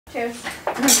Cheers.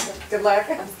 Good luck.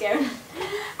 I'm scared.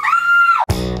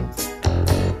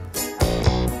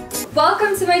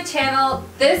 Welcome to my channel.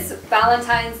 This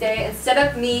Valentine's Day, instead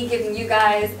of me giving you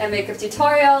guys a makeup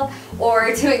tutorial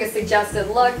or doing a suggested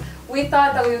look, we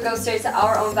thought that we would go straight to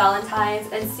our own Valentines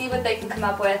and see what they can come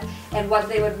up with and what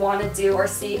they would want to do or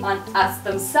see on us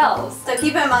themselves. So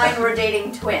keep in mind we're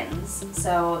dating twins.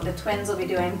 So the twins will be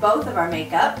doing both of our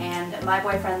makeup, and my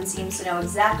boyfriend seems to know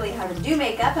exactly how to do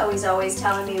makeup. He's always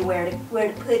telling me where to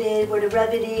put it, where to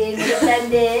rub it in, where to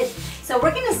blend it. So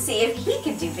we're gonna see if he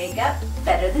can do makeup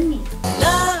better than me.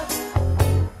 Love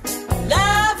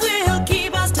will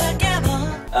keep us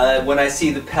together. When I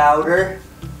see the powder,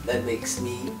 that makes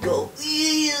me go.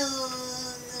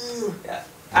 Yeah.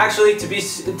 Actually, to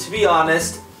be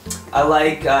honest, I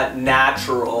like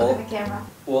natural. Look at the camera.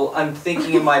 Well, I'm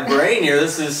thinking in my brain here.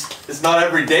 It's not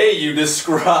every day you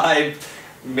describe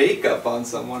makeup on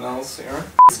someone else here.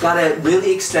 It's gotta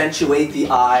really accentuate the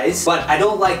eyes, but I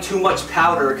don't like too much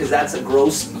powder because that's a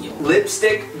gross meal.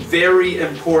 Lipstick, very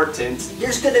important.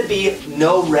 There's gonna be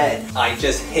no red. I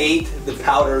just hate the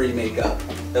powdery makeup.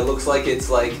 It looks like it's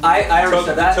like I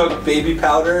understand that. You took baby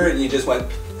powder and you just went.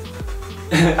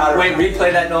 Wait,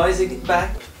 replay that noise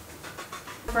back.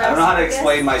 I don't know how to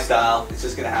explain my style. It's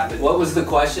just gonna happen. What was the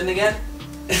question again?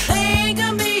 Think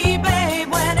of me, babe,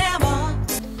 whenever.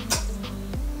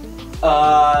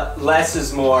 Less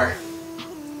is more.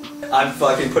 I'm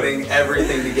fucking putting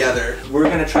everything together. We're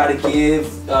gonna try to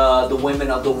give the women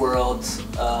of the world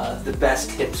the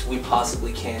best tips we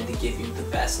possibly can to give you the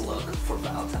best look for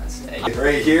Valentine's Day.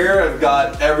 Right here, I've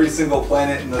got every single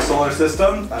planet in the solar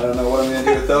system. I don't know what I'm gonna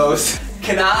do with those.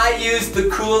 Can I use the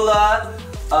Coola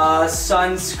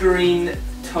sunscreen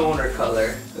toner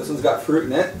color? This one's got fruit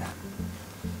in it.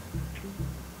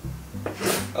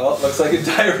 Oh, looks like a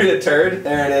diarrhea turd.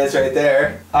 There it is, right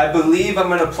there. I believe I'm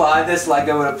gonna apply this like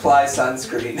I would apply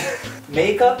sunscreen.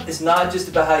 Makeup is not just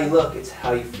about how you look, it's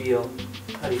how you feel.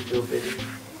 How do you feel, baby?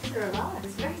 Relax,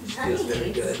 very nice. Feels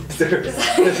very good.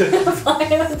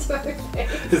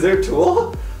 Is there a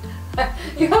tool?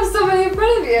 You have so many in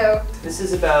front of you. This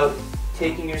is about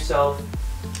taking yourself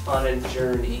on a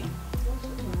journey.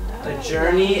 A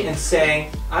journey and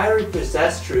saying, I already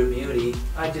possess true beauty,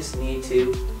 I just need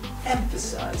to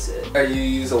emphasize it. Are you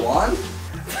use a wand?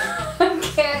 I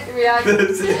can't react.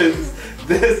 Is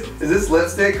this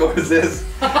lipstick or is this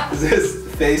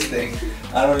face thing?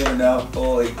 I don't even know.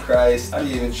 Holy Christ. How do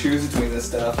you even choose between this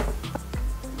stuff?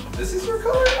 This is your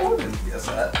color? I wouldn't guess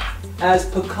that. As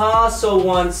Picasso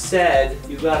once said,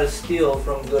 you gotta steal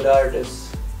from good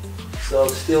artists. So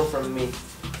steal from me.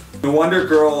 No wonder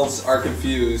girls are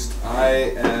confused.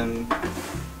 I am...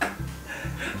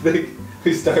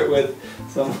 We start with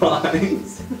some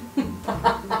lines.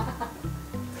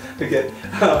 Okay.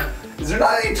 Is there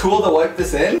not any tool to wipe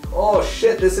this in? Oh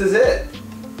shit, this is it.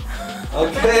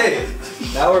 Okay.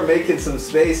 Now we're making some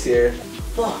space here.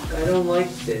 Fuck, I don't like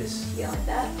this. You don't like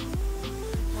that?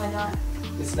 Why not?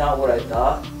 It's not what I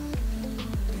thought.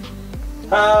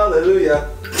 Hallelujah.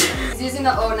 He's using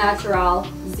the Au Natural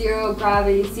Zero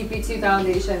Gravity CP2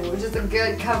 foundation, which is a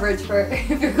good coverage for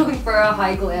if you're going for a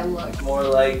high glam look. More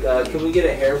like, can we get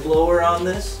a hair blower on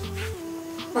this?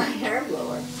 My hair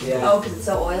blower. Yeah. Oh, because it's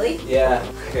so oily? Yeah.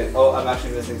 Okay. Oh, I'm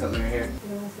actually missing something right here.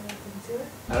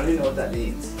 I don't even know what that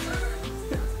means.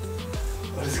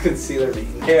 What does concealer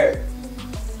mean? Here.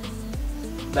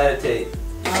 Meditate.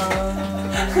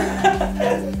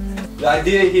 The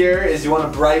idea here is you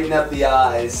want to brighten up the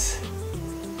eyes.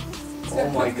 Oh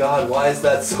my god, why is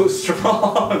that so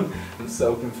strong? I'm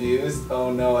so confused.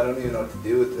 Oh no, I don't even know what to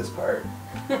do with this part.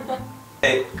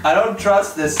 Hey, I don't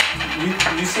trust this.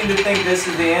 You seem to think this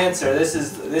is the answer. This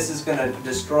is gonna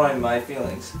destroy my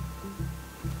feelings.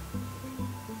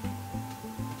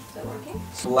 Is that working?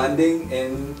 Blending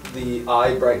in the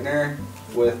eye brightener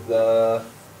with the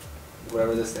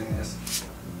whatever this thing is.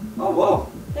 Oh whoa.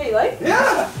 Hey, you like?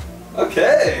 Yeah.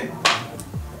 Okay.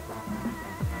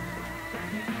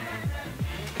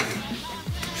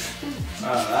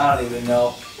 I don't even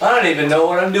know. I don't even know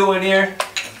what I'm doing here.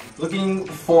 Looking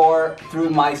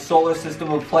through my solar system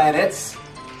of planets,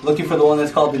 looking for the one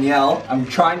that's called Danielle. I'm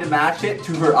trying to match it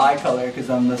to her eye color because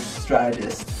I'm the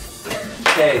strategist.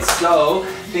 Okay, so I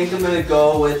think I'm gonna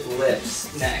go with lips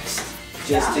next,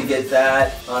 just to get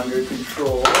that under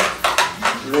control.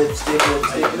 Lipstick,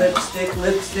 lipstick, lipstick,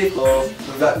 lipstick. So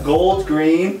we've got gold,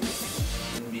 green,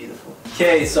 and beautiful.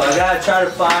 Okay, so I gotta try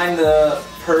to find the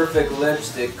perfect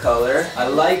lipstick color. I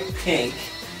like pink.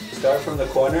 Start from the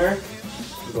corner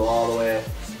and go all the way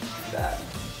to that.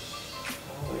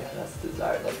 Oh yeah, that's the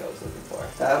desired look I was looking for.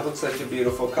 That looks like a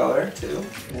beautiful color too.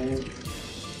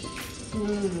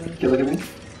 Okay, look at me.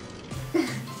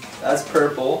 That's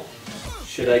purple.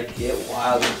 Should I get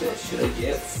wild with this? Should I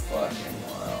get fucking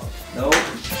wild? Nope.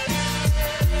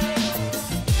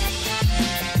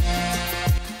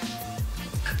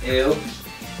 Ew.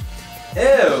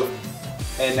 Ew.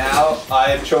 And now I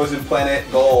have chosen planet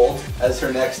Gold as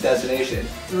her next destination.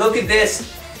 Look at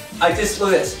this. Look at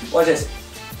this. Watch this.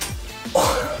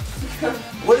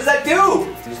 What does that do?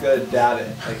 You just gotta dab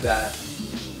it like that.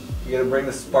 You gotta bring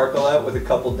the sparkle out with a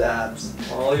couple dabs.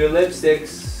 All your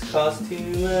lipsticks cost too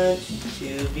much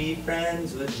to be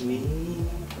friends with me.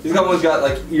 These one's got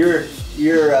like your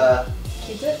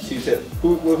Q-tip? Q-tip.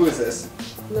 Who is this?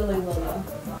 Lily Lolo.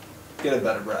 Get a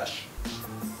better brush.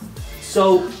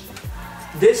 So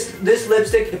this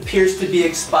lipstick appears to be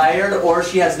expired, or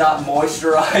she has not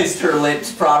moisturized her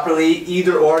lips properly.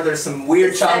 Either or, there's some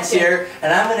weird chunks here,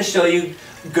 and I'm gonna show you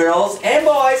girls and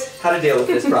boys how to deal with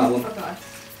this problem. Okay.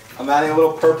 I'm adding a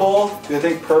little purple. Do you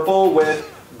think purple with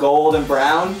gold and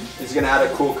brown is gonna add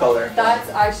a cool color? That's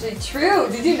actually true.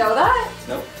 Did you know that?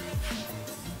 Nope.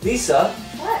 Lisa,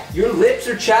 What? your lips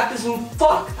are chapped as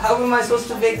fuck. How am I supposed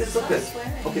to make this look good?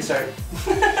 swearing. Okay, sorry.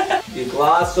 You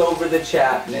gloss over the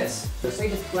chappness. Are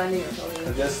you just blending or something?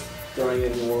 I'm just throwing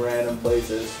it in more random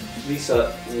places.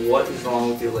 Lisa, what is wrong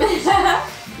with your lips?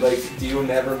 Like, do you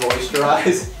never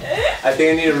moisturize? I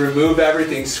think I need to remove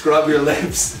everything, scrub your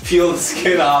lips, peel the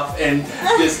skin off, and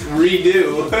just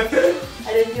redo.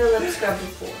 I didn't do a lip scrub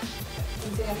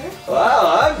before. Together?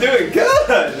 Wow, I'm doing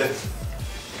good!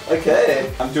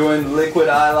 Okay, I'm doing liquid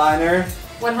eyeliner.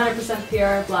 100%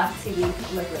 pure black tea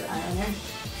liquid eyeliner.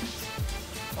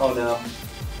 Oh no.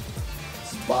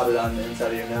 Spotted on the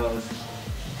inside of your nose.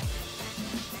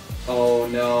 Oh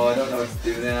no, I don't know what to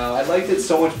do now. I liked it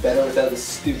so much better without the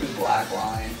stupid black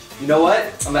line. You know what?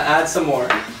 I'm gonna add some more.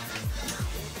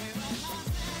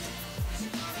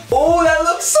 Oh, that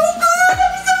looks so good!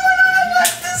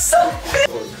 This is so good!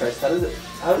 Holy Christ,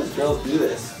 how does girls do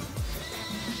this?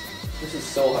 This is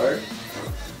so hard.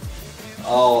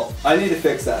 Oh, I need to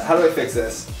fix that. How do I fix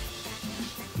this?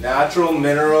 Natural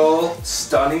mineral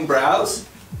stunning brows.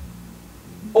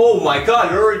 Oh my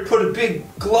god, I already put a big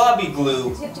globby glue.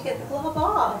 You have to get the glob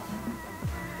off.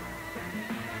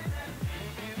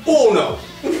 Oh no!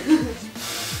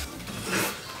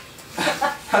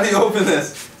 How do you open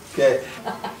this? Okay.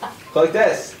 Like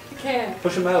this. Okay.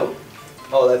 Push them out.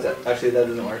 Oh, that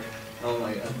doesn't work. Oh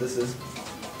my god, this is...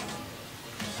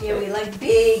 Yeah, we like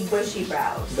big bushy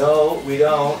brows. No, we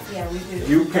don't. Yeah, we do.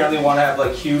 You apparently want to have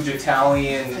like huge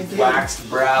Italian I do. waxed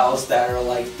brows that are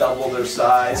like double their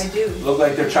size. I do. Look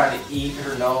like they're trying to eat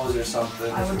her nose or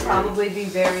something. I would probably be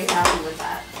very happy with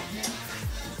that.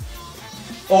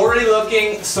 Already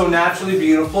looking so naturally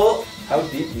beautiful. How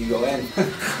deep do you go in?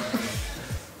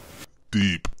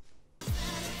 Deep.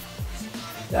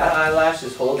 That eyelash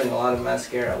is holding a lot of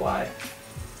mascara. Why?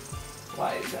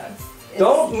 Why is that?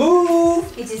 Don't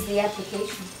move! It is the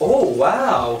application. Oh,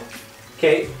 wow.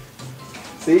 Okay.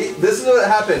 See, this is what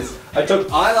happens. I took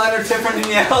eyeliner tip from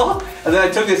Danielle, and then I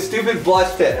took a stupid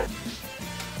blush tip.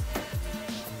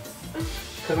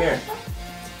 Come here.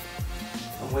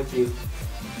 I'm with you.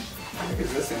 What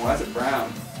is this thing? Why is it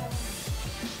brown?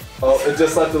 Oh, it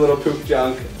just left a little poop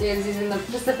junk. Dave's using the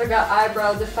Pacifica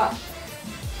eyebrow defi-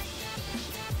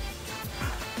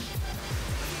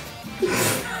 I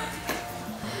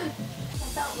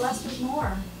thought less was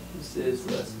more. This is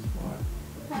less more.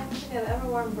 I don't think I've ever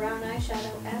worn brown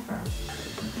eyeshadow ever.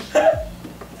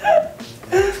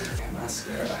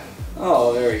 Mascara.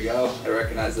 Oh, there we go. I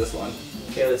recognize this one.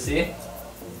 Okay, let's see.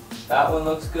 That one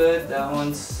looks good. That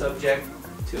one's subject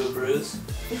to a bruise.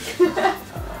 I don't know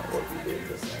what we did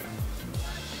this thing.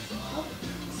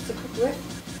 Just a quick whip.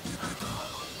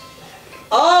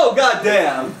 Oh,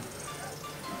 goddamn!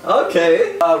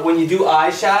 Okay. When you do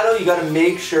eyeshadow, you gotta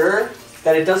make sure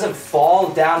that it doesn't fall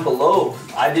down below.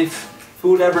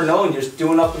 Who would ever know? And you're just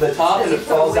doing up to the top and it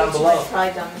falls down below.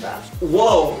 Pride on the brush.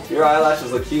 Whoa! Your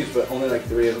eyelashes look huge, but only like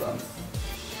 3 of them.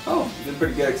 Oh, you did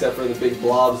pretty good except for the big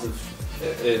blobs of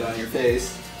it on your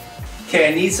face. Okay,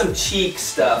 I need some cheek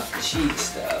stuff. Cheek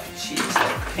stuff. Cheek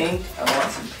stuff. Pink. I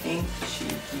want some pink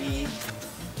cheeky.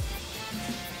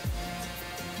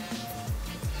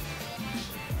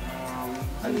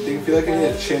 I feel like I need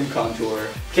a chin contour.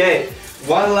 Okay,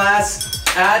 one last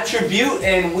attribute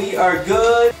and we are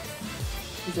good.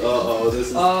 Uh-oh, this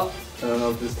is... Oh, I don't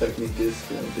know if this technique is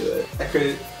gonna do it. I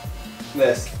created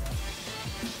this.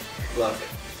 Look.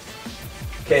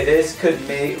 okay, this could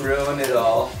ruin it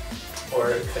all, or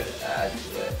it could add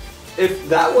to it. If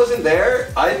that wasn't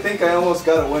there, I think I almost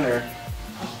got a winner.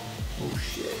 Oh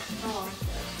shit. Oh,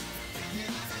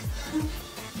 shit.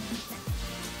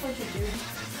 What'd you do?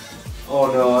 Oh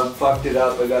no, I fucked it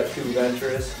up. I got too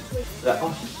adventurous. That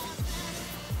one?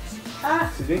 Ah,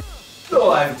 Excuse me?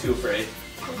 Oh, I'm too afraid.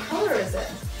 what color is it?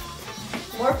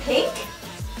 More pink?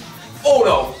 Oh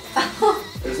no!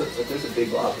 There's a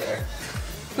big blob there.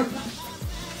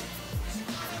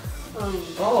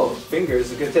 Oh, fingers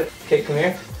is a good tip. Okay, come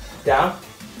here. Down.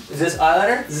 Is this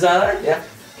eyeliner? Is this eyeliner? Yeah.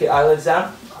 Okay, eyelids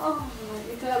down. Oh,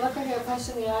 did I look like I punched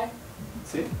in the eye?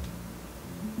 See?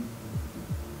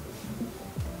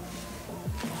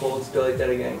 Hold still like that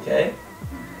again, okay?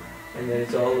 And then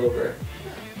it's all over.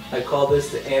 I call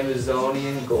this the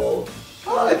Amazonian gold.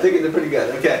 Oh, I think it did pretty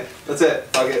good. Okay, that's it.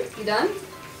 Fuck it. You done?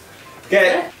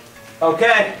 Okay.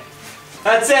 Okay.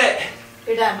 That's it.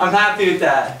 You're done. I'm happy with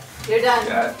that. You're done.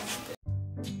 Yeah.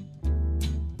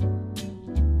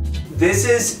 This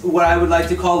is what I would like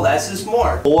to call less is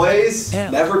more. Boys,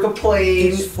 never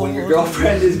complain when your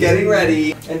girlfriend is getting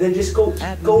ready, and then just go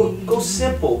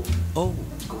simple.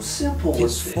 Go simple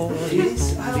with it.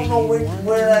 Ladies. I don't know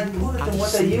where I put it and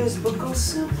what I use, but go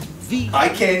simple. I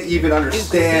can't even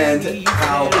understand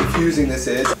how confusing this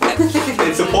is.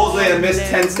 And supposedly I missed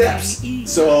 10 steps.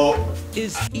 So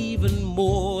Is even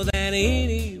more than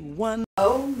anyone.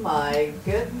 Oh my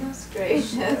goodness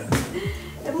gracious.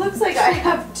 It looks like I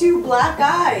have 2 black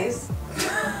eyes.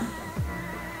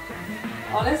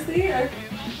 Honestly,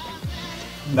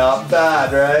 not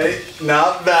bad, right?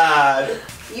 Not bad.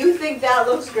 You think that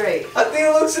looks great. I think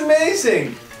it looks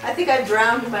amazing. I think I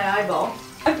drowned my eyeball.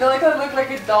 I feel like I look like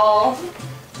a doll.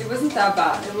 It wasn't that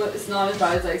bad. It's not as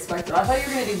bad as I expected. I thought you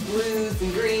were going to do blues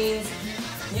and greens.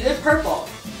 You did purple,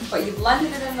 but you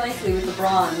blended it in nicely with the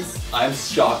bronze. I'm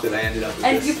shocked that I ended up with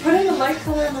And this. you put in the light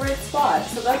color in the right spot,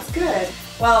 so that's good.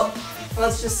 Well,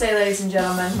 let's just say, ladies and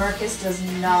gentlemen, Marcus does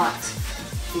not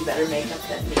do better makeup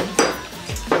than me.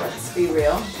 Let's be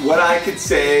real. What I could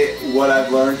say, what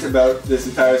I've learned about this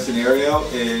entire scenario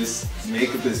is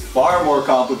makeup is far more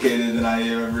complicated than I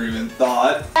ever even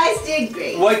thought. You guys did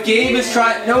great. What Gabe is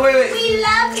trying, no wait. We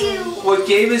love you. What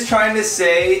Gabe is trying to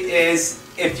say is,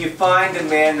 if you find a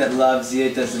man that loves you,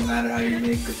 it doesn't matter how your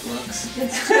makeup looks.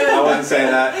 It's I true. wasn't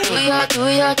saying that. Do your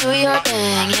thing, yeah, do your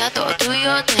thing,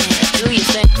 do your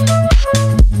thing.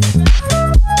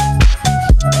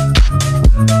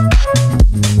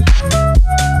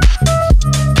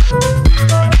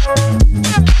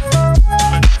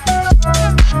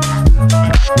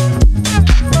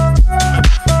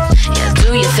 Yeah,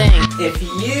 do your thing. If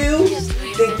you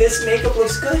think this makeup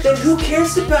looks good, then who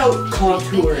cares about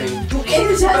contouring? Who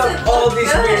cares about doesn't all look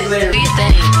these good. weird layers? Do your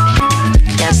thing.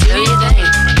 Yes, do your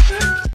thing.